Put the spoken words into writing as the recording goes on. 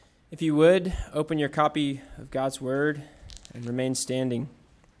If you would, open your copy of God's Word and remain standing.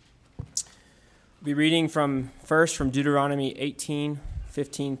 We'll be reading first from Deuteronomy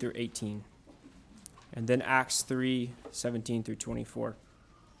 18:15 through 18, and then Acts 3:17 through 24.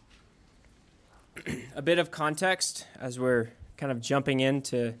 A bit of context as we're kind of jumping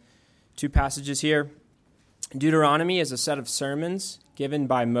into two passages here. Deuteronomy is a set of sermons given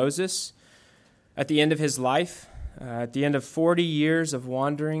by Moses at the end of his life. At the end of 40 years of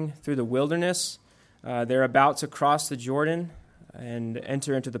wandering through the wilderness, they're about to cross the Jordan and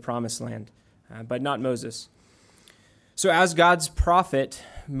enter into the promised land, but not Moses. So as God's prophet,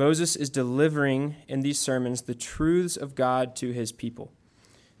 Moses is delivering in these sermons the truths of God to his people.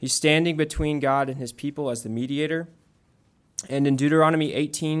 He's standing between God and his people as the mediator. And in Deuteronomy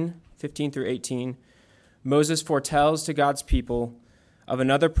 18:15 through 18, Moses foretells to God's people of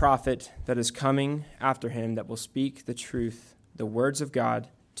another prophet that is coming after him that will speak the truth, the words of God,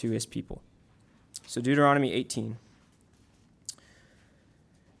 to his people. So Deuteronomy 18.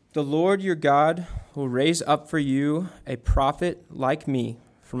 The Lord your God will raise up for you a prophet like me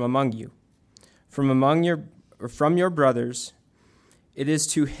from among you, from your brothers. It is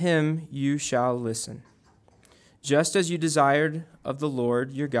to him you shall listen. Just as you desired of the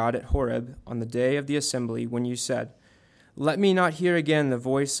Lord your God at Horeb on the day of the assembly when you said, let me not hear again the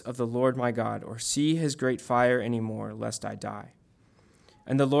voice of the Lord my God, or see his great fire any more, lest I die.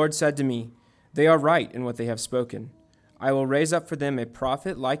 And the Lord said to me, they are right in what they have spoken. I will raise up for them a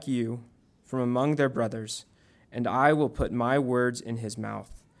prophet like you from among their brothers, and I will put my words in his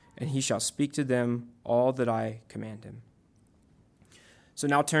mouth, and he shall speak to them all that I command him. So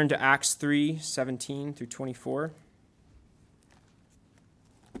now turn to Acts 3:17 through 24.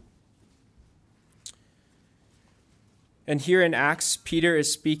 And here in Acts, Peter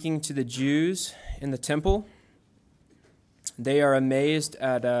is speaking to the Jews in the temple. They are amazed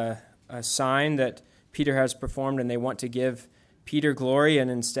at a sign that Peter has performed, and they want to give Peter glory, and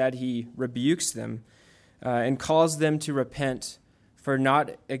instead he rebukes them and calls them to repent for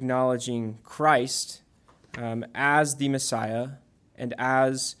not acknowledging Christ as the Messiah and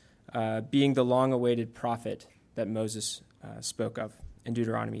as being the long-awaited prophet that Moses spoke of in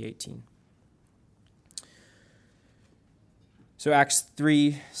Deuteronomy 18. So Acts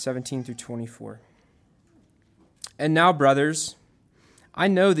 3:17 through 24. And now, brothers, I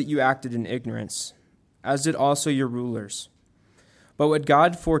know that you acted in ignorance, as did also your rulers. But what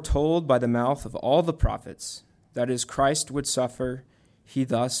God foretold by the mouth of all the prophets, that is, Christ would suffer, he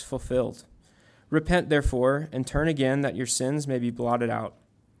thus fulfilled. Repent, therefore, and turn again, that your sins may be blotted out,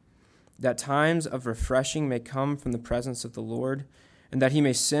 that times of refreshing may come from the presence of the Lord, and that he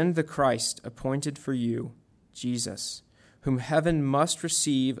may send the Christ appointed for you, Jesus, whom heaven must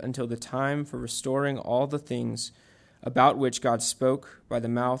receive until the time for restoring all the things about which God spoke by the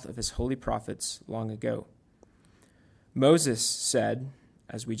mouth of his holy prophets long ago. Moses said,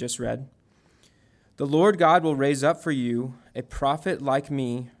 as we just read, the Lord God will raise up for you a prophet like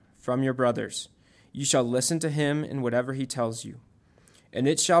me from your brothers. You shall listen to him in whatever he tells you. And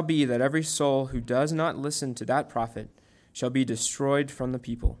it shall be that every soul who does not listen to that prophet shall be destroyed from the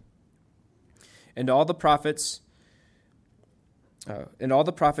people. And all the prophets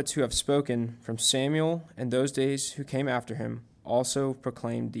who have spoken from Samuel and those days who came after him also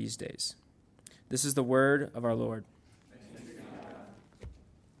proclaimed these days. This is the word of our Lord.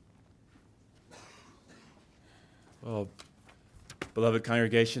 Well, beloved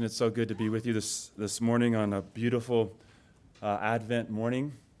congregation, it's so good to be with you this morning on a beautiful Advent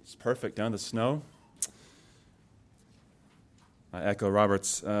morning. It's perfect down the snow. I echo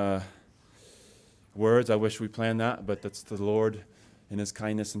Robert's words. I wish we planned that, but that's the Lord in his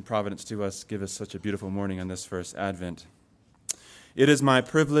kindness and providence to us give us such a beautiful morning on this first Advent. It is my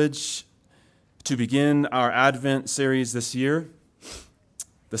privilege to begin our Advent series this year.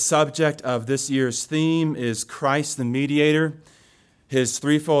 The subject of this year's theme is Christ the Mediator, his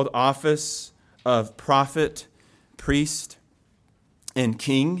threefold office of prophet, priest, and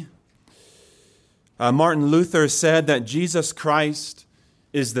king. Martin Luther said that Jesus Christ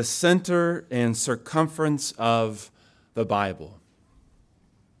is the center and circumference of the Bible.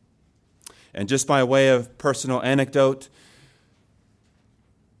 And just by way of personal anecdote,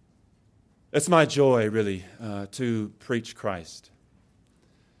 it's my joy, really, to preach Christ.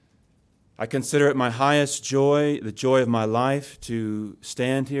 I consider it my highest joy, the joy of my life, to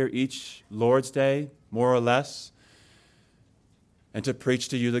stand here each Lord's Day, more or less, and to preach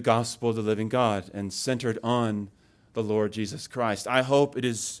to you the gospel of the living God and centered on the Lord Jesus Christ. I hope it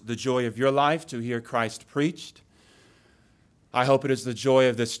is the joy of your life to hear Christ preached, I hope it is the joy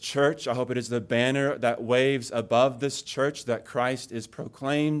of this church. I hope it is the banner that waves above this church that Christ is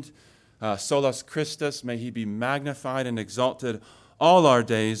proclaimed. Solus Christus, may he be magnified and exalted all our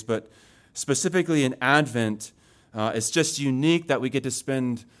days, but specifically in Advent, it's just unique that we get to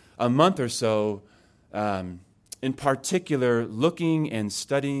spend a month or so in particular looking and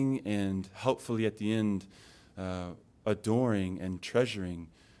studying and hopefully at the end adoring and treasuring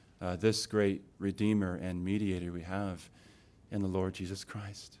this great Redeemer and Mediator we have in the Lord Jesus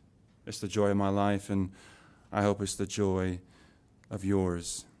Christ. It's the joy of my life, and I hope it's the joy of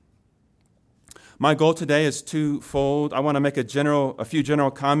yours. My goal today is twofold. I want to make a few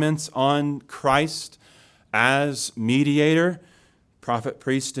general comments on Christ as mediator, prophet,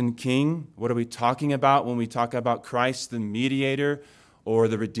 priest, and king. What are we talking about when we talk about Christ, the mediator, or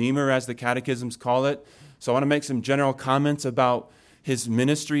the Redeemer, as the catechisms call it? So I want to make some general comments about his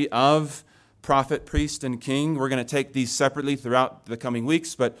ministry of prophet, priest, and king. We're going to take these separately throughout the coming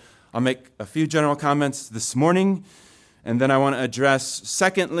weeks, but I'll make a few general comments this morning. And then I want to address,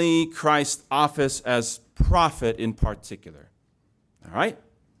 secondly, Christ's office as prophet in particular. All right?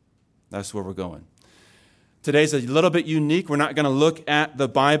 That's where we're going. Today's a little bit unique. We're not going to look at the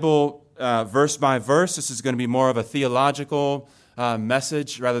Bible verse by verse. This is going to be more of a theological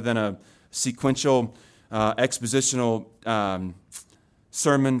message rather than a sequential, expositional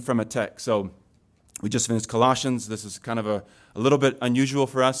sermon from a text. So we just finished Colossians. This is kind of a little bit unusual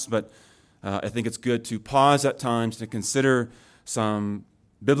for us, but I think it's good to pause at times to consider some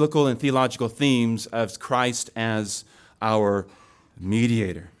biblical and theological themes of Christ as our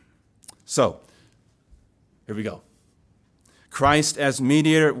mediator. So, here we go. Christ as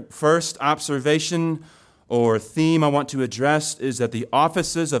mediator. First observation or theme I want to address is that the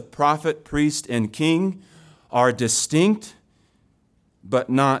offices of prophet, priest, and king are distinct but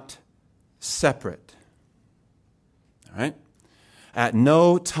not separate. All right? At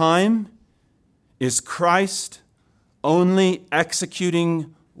no time is Christ only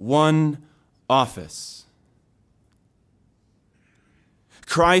executing one office.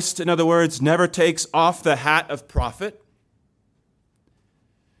 Christ, in other words, never takes off the hat of prophet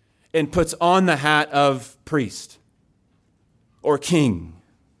and puts on the hat of priest or king.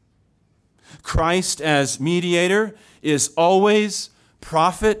 Christ as mediator is always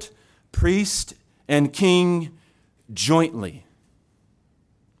prophet, priest, and king jointly.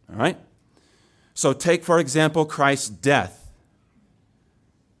 All right? So take, for example, Christ's death.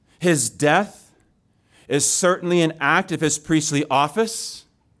 His death is certainly an act of his priestly office.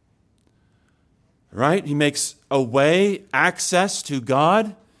 Right? He makes a way, access to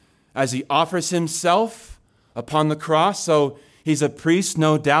God as he offers himself upon the cross. So he's a priest,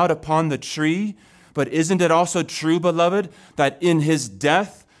 no doubt, upon the tree. But isn't it also true, beloved, that in his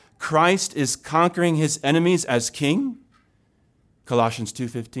death, Christ is conquering his enemies as king? Colossians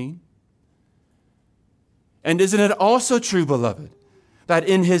 2:15. And isn't it also true, beloved, that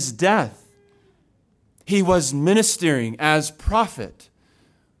in his death, he was ministering as prophet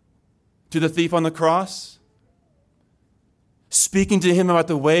to the thief on the cross, speaking to him about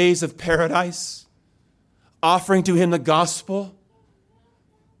the ways of paradise, offering to him the gospel,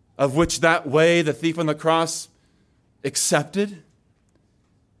 of which that way the thief on the cross accepted?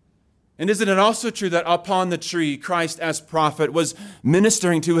 And isn't it also true that upon the tree, Christ as prophet was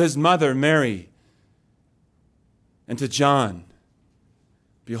ministering to his mother, Mary, and to John,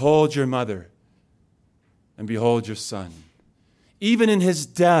 behold your mother, and behold your son. Even in his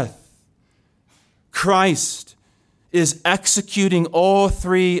death, Christ is executing all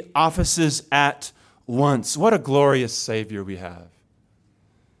three offices at once. What a glorious Savior we have.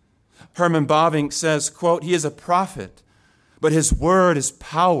 Herman Bavinck says, quote, he is a prophet, but his word is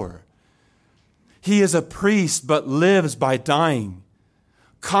power. He is a priest, but lives by dying,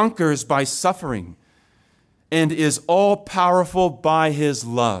 conquers by suffering, and is all-powerful by his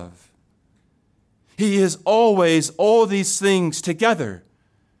love. He is always all these things together,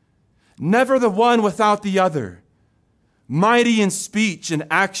 never the one without the other, mighty in speech and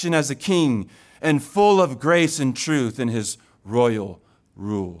action as a king, and full of grace and truth in his royal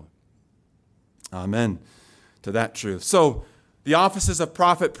rule. Amen to that truth. So, the offices of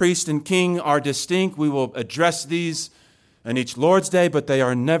prophet, priest, and king are distinct. We will address these on each Lord's Day, but they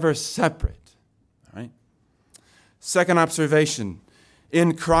are never separate. All right? Second observation,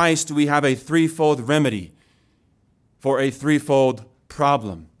 in Christ we have a threefold remedy for a threefold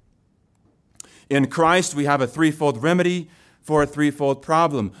problem. In Christ we have a threefold remedy for a threefold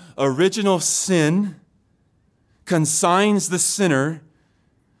problem. Original sin consigns the sinner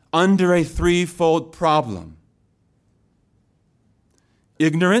under a threefold problem.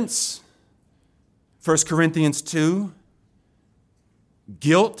 Ignorance, 1 Corinthians 2,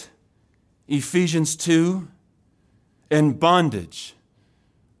 guilt, Ephesians 2, and bondage,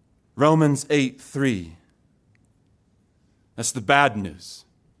 Romans 8:3. That's the bad news.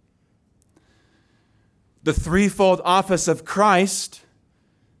 The threefold office of Christ,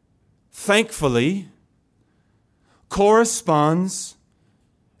 thankfully, corresponds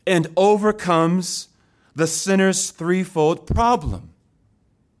and overcomes the sinner's threefold problem.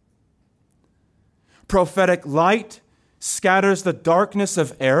 Prophetic light scatters the darkness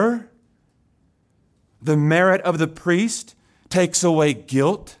of error. The merit of the priest takes away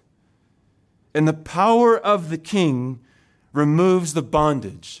guilt. And the power of the king removes the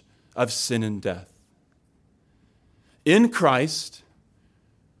bondage of sin and death. In Christ,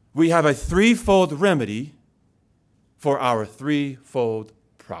 we have a threefold remedy for our threefold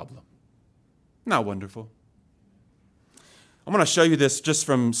problem. Isn't that wonderful? I'm going to show you this just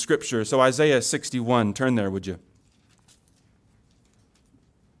from Scripture. So Isaiah 61, turn there, would you?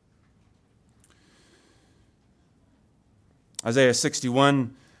 Isaiah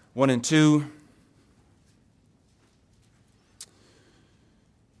 61, 1 and 2.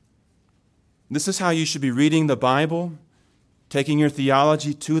 This is how you should be reading the Bible, taking your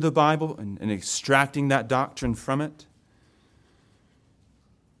theology to the Bible and extracting that doctrine from it.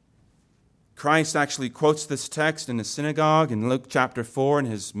 Christ actually quotes this text in the synagogue in Luke chapter 4 in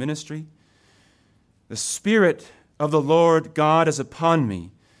his ministry. The Spirit of the Lord God is upon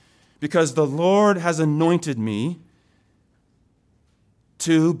me, because the Lord has anointed me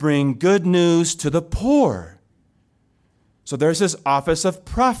to bring good news to the poor. So there's his office of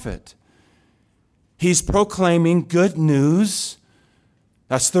prophet. He's proclaiming good news.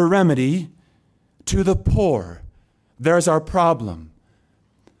 That's the remedy to the poor. There's our problem.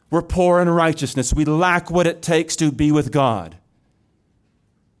 We're poor in righteousness. We lack what it takes to be with God.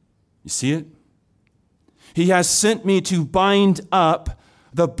 You see it? He has sent me to bind up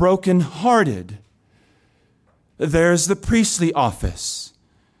the brokenhearted. There's the priestly office.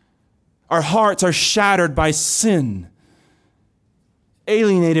 Our hearts are shattered by sin,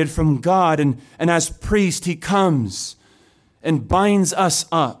 alienated from God, and as priest, he comes and binds us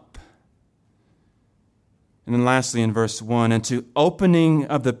up. And then lastly, in verse 1, and to opening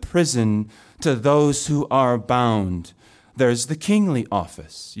of the prison to those who are bound. There's the kingly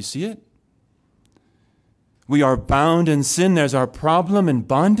office. You see it? We are bound in sin. There's our problem in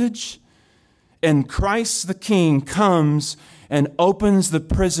bondage. And Christ the King comes and opens the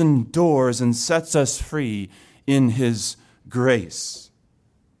prison doors and sets us free in his grace.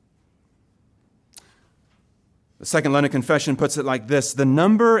 The Second London Confession puts it like this: the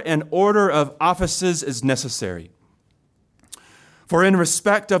number and order of offices is necessary. For in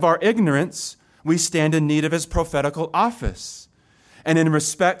respect of our ignorance, we stand in need of his prophetical office. And in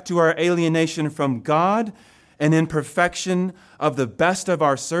respect to our alienation from God, and in perfection of the best of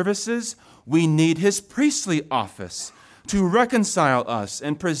our services, we need his priestly office to reconcile us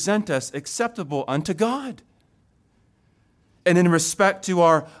and present us acceptable unto God. And in respect to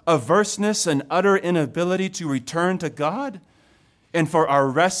our averseness and utter inability to return to God, and for our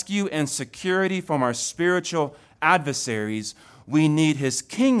rescue and security from our spiritual adversaries, we need his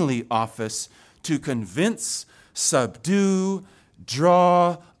kingly office to convince, subdue,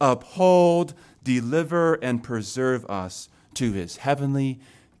 draw, uphold, deliver, and preserve us to his heavenly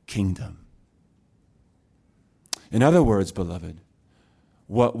kingdom. In other words, beloved,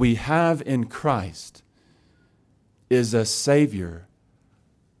 what we have in Christ is a Savior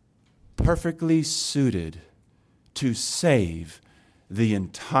perfectly suited to save the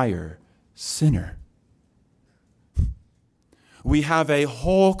entire sinner. We have a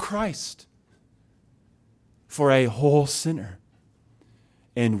whole Christ for a whole sinner,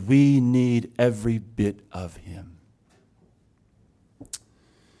 and we need every bit of him.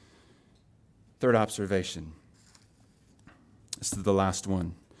 Third observation. This is the last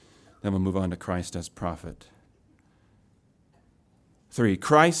one. Then we'll move on to Christ as prophet. 3.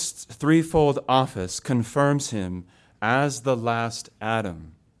 Christ's threefold office confirms him as the last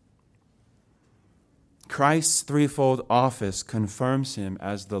Adam. Christ's threefold office confirms him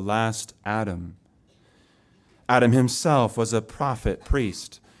as the last Adam. Adam himself was a prophet,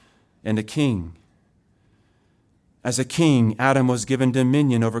 priest, and a king. As a king, Adam was given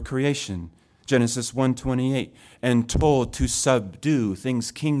dominion over creation, Genesis 1:28, and told to subdue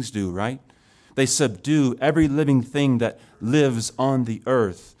things kings do, right? They subdue every living thing that lives on the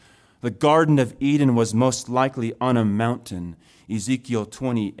earth. The Garden of Eden was most likely on a mountain, Ezekiel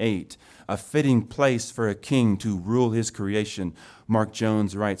 28, a fitting place for a king to rule his creation. Mark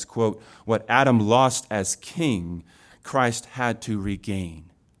Jones writes, quote, what Adam lost as king, Christ had to regain.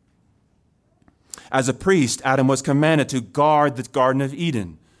 As a priest, Adam was commanded to guard the Garden of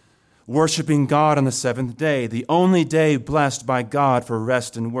Eden, worshiping God on the seventh day, the only day blessed by God for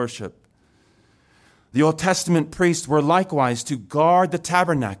rest and worship. The Old Testament priests were likewise to guard the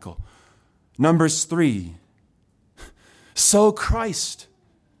tabernacle. Numbers 3. So Christ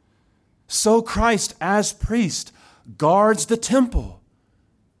as priest guards the temple.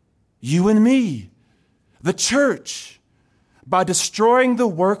 You and me, the church, by destroying the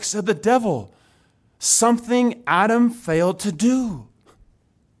works of the devil, something Adam failed to do.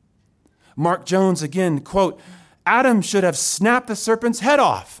 Mark Jones again, quote, Adam should have snapped the serpent's head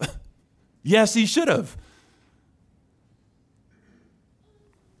off. Yes, he should have.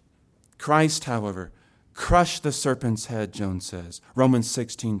 Christ, however, crushed the serpent's head, Jones says. Romans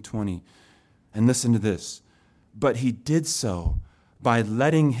 16:20. And listen to this. But he did so by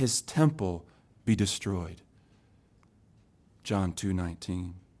letting his temple be destroyed. John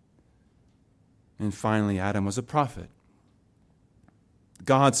 2:19. And finally, Adam was a prophet.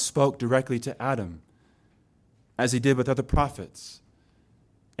 God spoke directly to Adam, as he did with other prophets,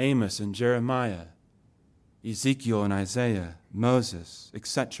 Amos and Jeremiah, Ezekiel and Isaiah, Moses,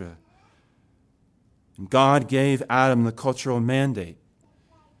 etc. And God gave Adam the cultural mandate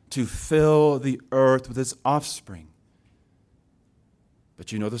to fill the earth with his offspring.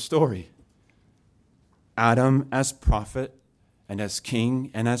 But you know the story. Adam as prophet and as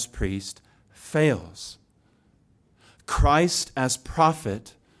king and as priest fails. Christ as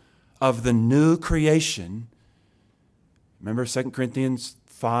prophet of the new creation. Remember 2 Corinthians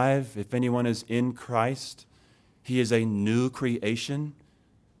 5, if anyone is in Christ, he is a new creation.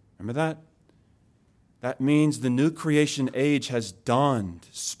 Remember that? That means the new creation age has dawned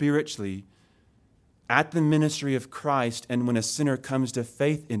spiritually at the ministry of Christ and when a sinner comes to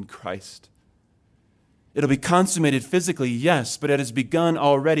faith in Christ. It'll be consummated physically, yes, but it has begun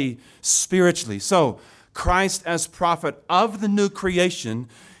already spiritually. So, Christ as prophet of the new creation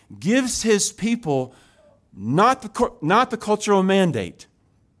gives his people not the cultural mandate.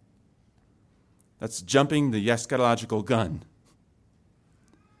 That's jumping the eschatological gun.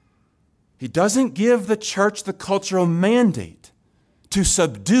 He doesn't give the church the cultural mandate to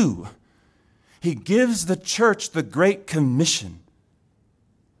subdue. He gives the church the Great Commission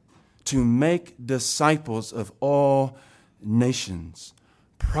to make disciples of all nations,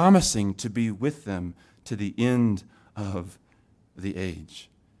 promising to be with them to the end of the age.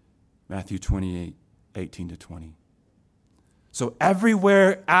 Matthew 28, 18-20. So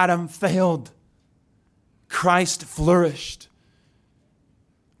everywhere Adam failed, Christ flourished.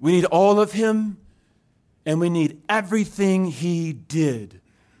 We need all of him, and we need everything he did.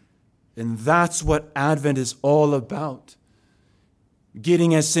 And that's what Advent is all about.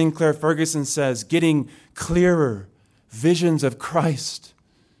 Getting, as Sinclair Ferguson says, getting clearer visions of Christ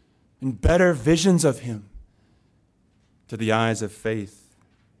and better visions of him to the eyes of faith.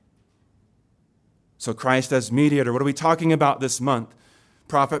 So Christ as mediator, what are we talking about this month?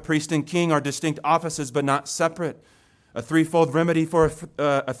 Prophet, priest, and king are distinct offices but not separate. A threefold remedy for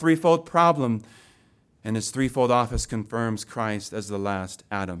a threefold problem. And his threefold office confirms Christ as the last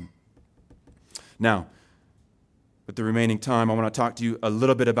Adam. Now, with the remaining time, I want to talk to you a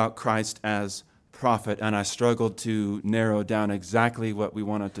little bit about Christ as prophet, and I struggled to narrow down exactly what we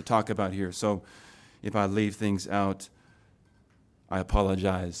wanted to talk about here. So if I leave things out, I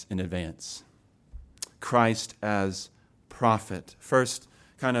apologize in advance. Christ as prophet. First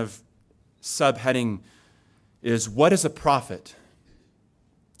kind of subheading is, what is a prophet?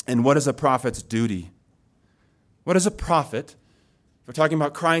 And what is a prophet's duty? What is a prophet? If we're talking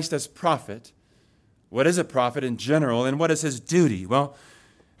about Christ as prophet, what is a prophet in general, and what is his duty? Well,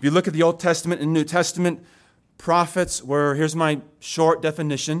 if you look at the Old Testament and New Testament, prophets were, here's my short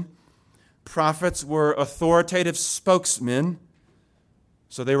definition, prophets were authoritative spokesmen.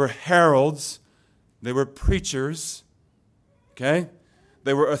 So they were heralds, they were preachers, okay?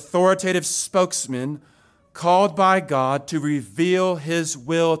 They were authoritative spokesmen called by God to reveal his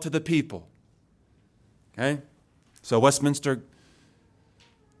will to the people, okay? So Westminster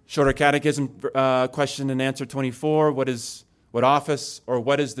Shorter Catechism question and answer 24, what office or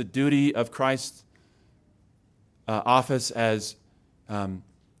what is the duty of Christ's office as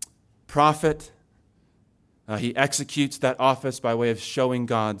prophet? He executes that office by way of showing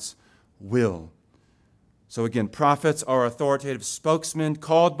God's will. So again, prophets are authoritative spokesmen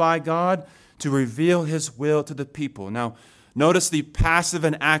called by God to reveal his will to the people. Now, notice the passive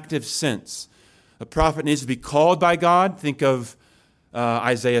and active sense. A prophet needs to be called by God. Think of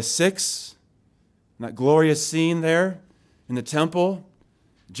Isaiah 6, that glorious scene there in the temple.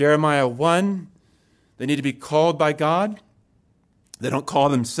 Jeremiah 1, they need to be called by God. They don't call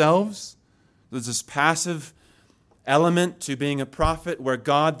themselves. There's this passive element to being a prophet where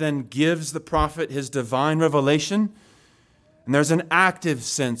God then gives the prophet his divine revelation. And there's an active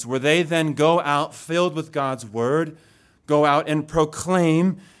sense where they then go out filled with God's word, go out and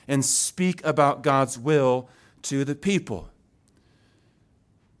proclaim and speak about God's will to the people.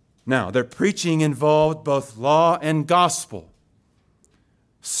 Now, their preaching involved both law and gospel,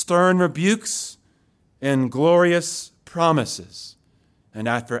 stern rebukes and glorious promises. And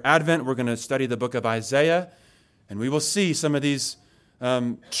after Advent, we're going to study the book of Isaiah, and we will see some of these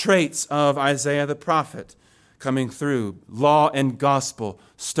traits of Isaiah the prophet coming through: law and gospel,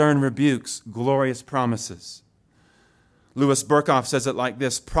 stern rebukes, glorious promises. Louis Berkhoff says it like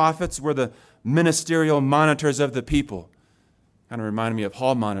this: prophets were the ministerial monitors of the people. Kind of reminded me of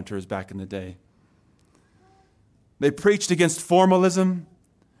hall monitors back in the day. They preached against formalism,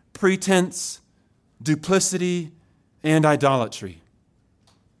 pretense, duplicity, and idolatry.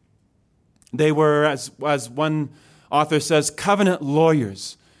 They were, as one author says, covenant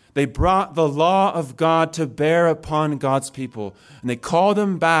lawyers. They brought the law of God to bear upon God's people, and they called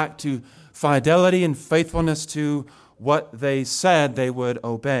them back to fidelity and faithfulness to what they said they would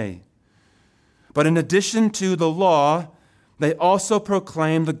obey. But in addition to the law, they also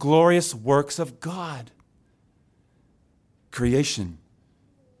proclaimed the glorious works of God: creation,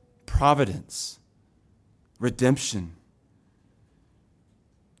 providence, redemption,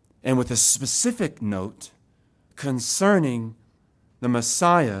 and with a specific note concerning the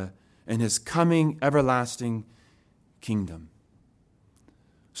Messiah and his coming everlasting kingdom.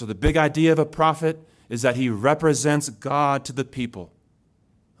 So the big idea of a prophet is that he represents God to the people.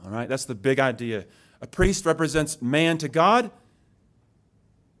 All right, that's the big idea. A priest represents man to God,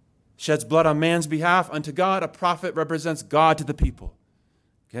 sheds blood on man's behalf unto God. A prophet represents God to the people.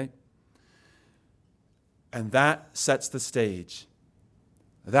 Okay? And that sets the stage.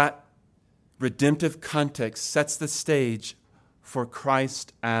 That redemptive context sets the stage for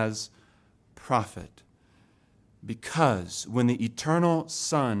Christ as prophet. Because when the eternal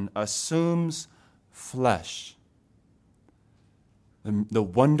Son assumes flesh, the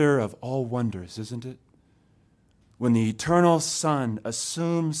wonder of all wonders, isn't it? When the eternal Son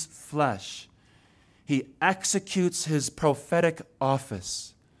assumes flesh, he executes his prophetic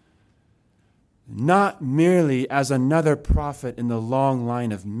office not merely as another prophet in the long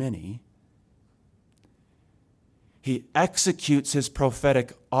line of many. He executes his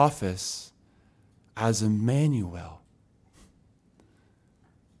prophetic office as Emmanuel,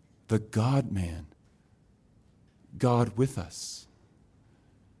 the God-man, God with us.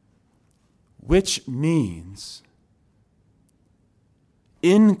 Which means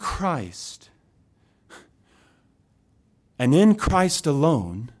in Christ, and in Christ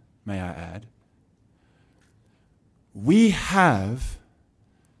alone, may I add, we have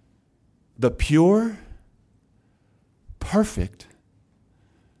the pure, perfect,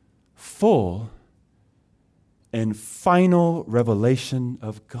 full, and final revelation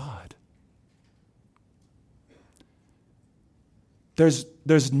of God.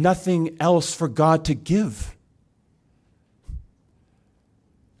 There's nothing else for God to give.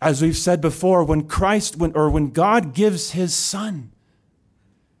 As we've said before, when God gives his Son,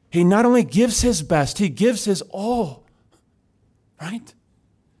 he not only gives his best, he gives his all. Right?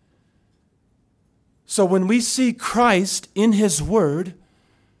 So when we see Christ in his word,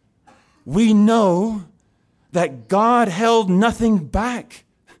 we know that God held nothing back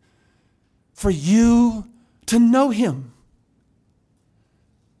for you to know him.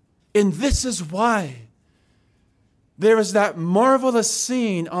 And this is why there is that marvelous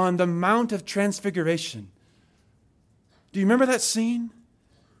scene on the Mount of Transfiguration. Do you remember that scene?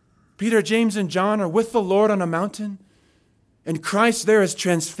 Peter, James, and John are with the Lord on a mountain, and Christ there is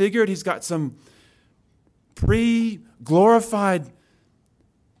transfigured. He's got some pre-glorified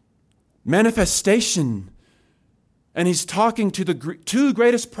manifestation, and he's talking to the two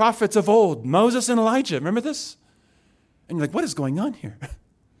greatest prophets of old, Moses and Elijah. Remember this? And you're like, what is going on here?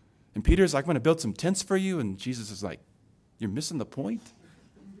 And Peter's like, I'm going to build some tents for you. And Jesus is like, you're missing the point.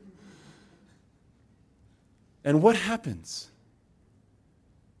 And what happens?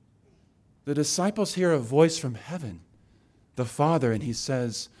 The disciples hear a voice from heaven, the Father, and he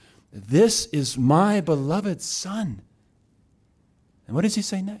says, this is my beloved Son. And what does he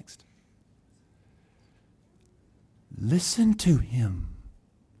say next? Listen to him.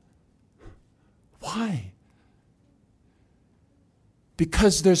 Why?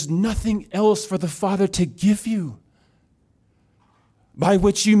 Because there's nothing else for the Father to give you by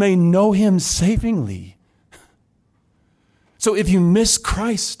which you may know him savingly. So if you miss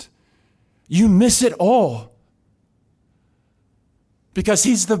Christ, you miss it all. Because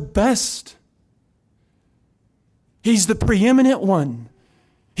he's the best He's the preeminent one.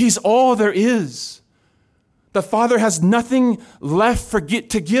 He's all there is. The Father has nothing left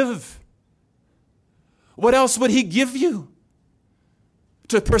to give. What else would he give you?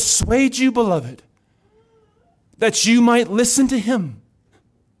 To persuade you, beloved, that you might listen to him.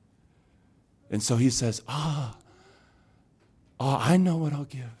 And so he says, I know what I'll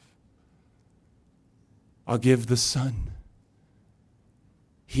give. I'll give the Son,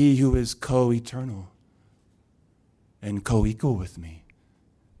 he who is co-eternal and co-equal with me.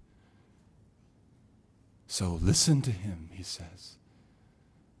 So listen to him, he says.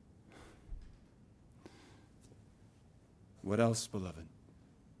 What else, beloved,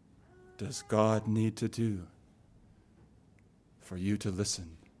 does God need to do for you to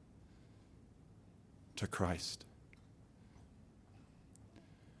listen to Christ?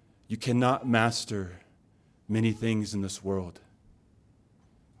 You cannot master many things in this world.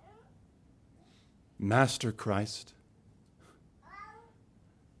 Master Christ.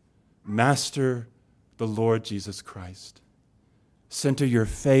 Master the Lord Jesus Christ. Center your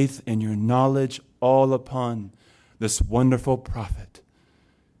faith and your knowledge all upon this wonderful prophet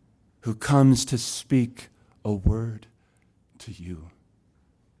who comes to speak a word to you.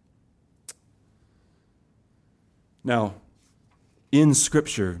 Now, in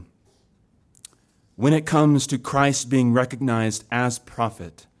Scripture, when it comes to Christ being recognized as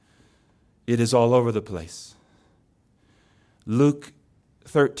prophet, it is all over the place. Luke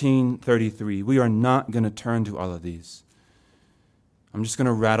 13:33. We are not going to turn to all of these. I'm just going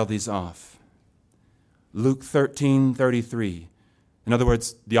to rattle these off. Luke 13:33. In other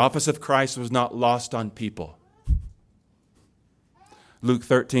words, the office of Christ was not lost on people. Luke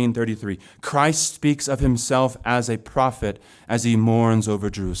 13:33. Christ speaks of himself as a prophet as he mourns over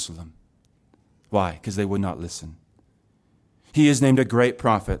Jerusalem. Why? Because they would not listen. He is named a great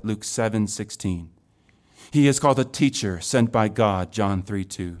prophet, Luke 7:16. He is called a teacher sent by God, John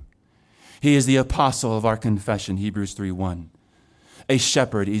 3:2. He is the apostle of our confession, Hebrews 3:1. A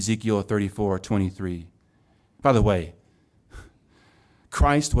shepherd, Ezekiel 34:23. By the way,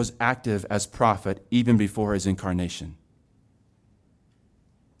 Christ was active as prophet even before his incarnation.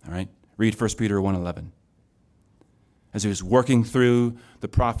 All right? Read 1 Peter 1:11. As he was working through the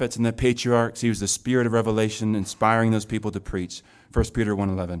prophets and the patriarchs, he was the spirit of revelation, inspiring those people to preach. 1 Peter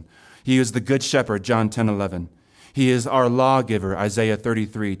 1:11. He is the good shepherd, John 10:11. He is our lawgiver, Isaiah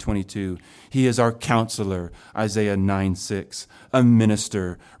 33:22. He is our counselor, Isaiah 9:6. A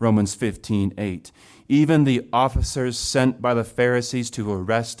minister, Romans 15:8. Even the officers sent by the Pharisees to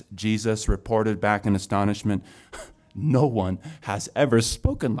arrest Jesus reported back in astonishment, no one has ever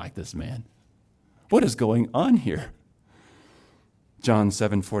spoken like this man. What is going on here? John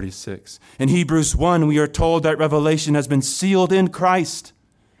 7:46. In Hebrews 1, we are told that revelation has been sealed in Christ.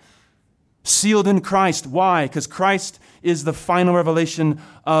 Sealed in Christ. Why? Because Christ is the final revelation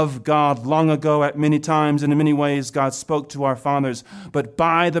of God. Long ago, at many times and in many ways, God spoke to our fathers. But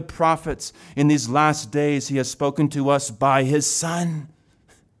by the prophets in these last days, he has spoken to us by his Son.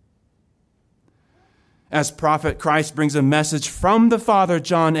 As prophet, Christ brings a message from the Father,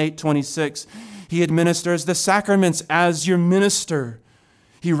 John 8:26. He administers the sacraments as your minister.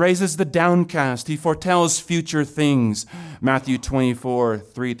 He raises the downcast. He foretells future things. Matthew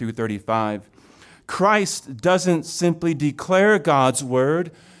 24:3-35. Christ doesn't simply declare God's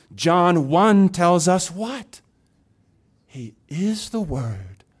word. John 1 tells us what? He is the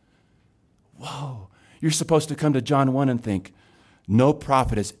word. Whoa. You're supposed to come to John 1 and think, no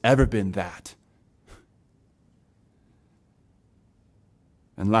prophet has ever been that.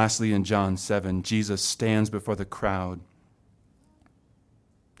 And lastly, in John 7, Jesus stands before the crowd.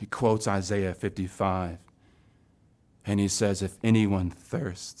 He quotes Isaiah 55. And he says, if anyone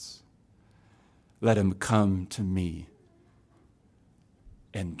thirsts, let him come to me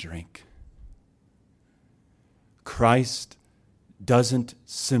and drink. Christ doesn't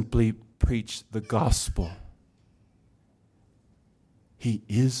simply preach the gospel. He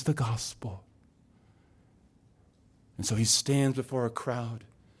is the gospel. And so he stands before a crowd.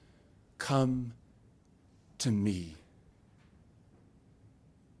 Come to me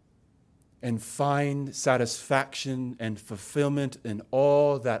and find satisfaction and fulfillment in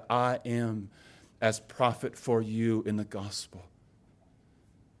all that I am as prophet for you in the gospel.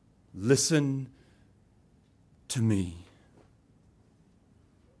 Listen to me.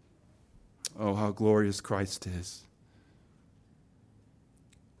 Oh, how glorious Christ is.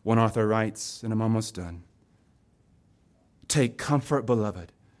 One author writes, and I'm almost done, take comfort,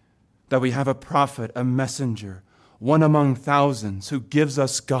 beloved, that we have a prophet, a messenger, one among thousands who gives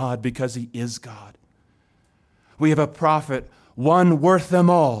us God because he is God. We have a prophet, one worth them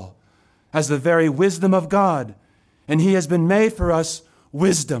all, as the very wisdom of God. And he has been made for us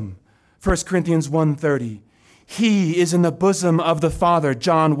wisdom. 1 Corinthians 1:30. He is in the bosom of the Father.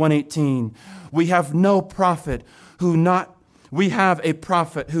 John 1:18. We have a prophet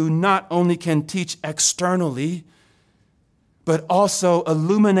who not only can teach externally, but also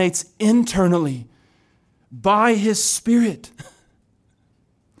illuminates internally by his Spirit,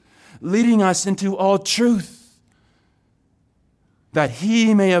 leading us into all truth, that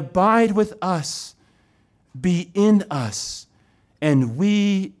he may abide with us, be in us, and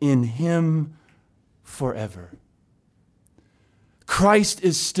we in him forever. Christ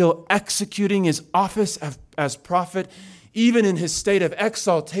is still executing his office as prophet, even in his state of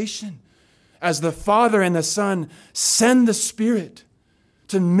exaltation, as the Father and the Son send the Spirit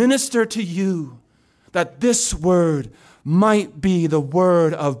to minister to you, that this word might be the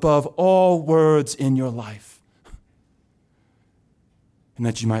word above all words in your life, and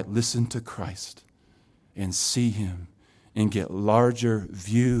that you might listen to Christ and see him and get larger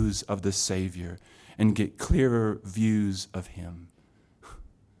views of the Savior and get clearer views of him.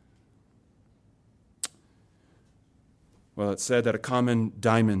 Well, it's said that a common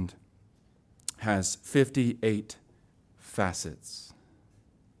diamond has 58 facets.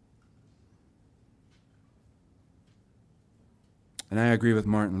 And I agree with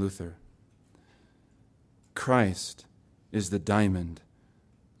Martin Luther. Christ is the diamond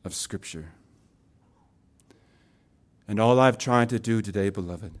of Scripture. And all I've tried to do today,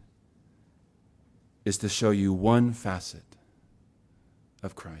 beloved, is to show you one facet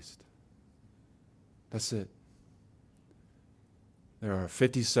of Christ. That's it. There are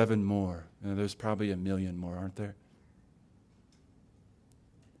 57 more. There's probably 1 million more, aren't there?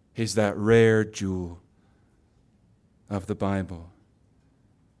 He's that rare jewel of the Bible.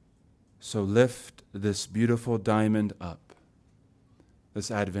 So lift this beautiful diamond up this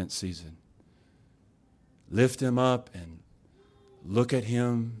Advent season. Lift him up and look at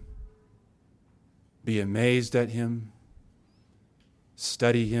him. Be amazed at him.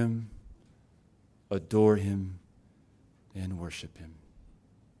 Study him. Adore him. And worship him.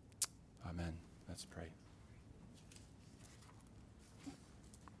 Amen. Let's pray.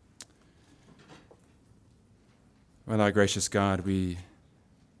 Well, our gracious God, we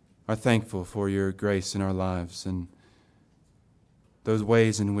are thankful for your grace in our lives and those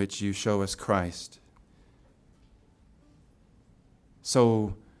ways in which you show us Christ.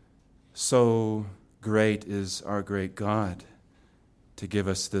 So great is our great God to give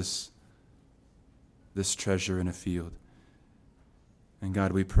us this treasure in a field. And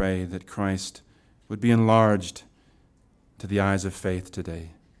God, we pray that Christ would be enlarged to the eyes of faith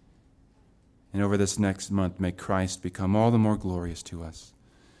today. And over this next month, may Christ become all the more glorious to us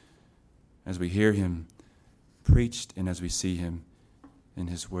as we hear him preached and as we see him in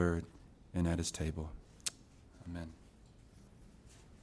his word and at his table. Amen.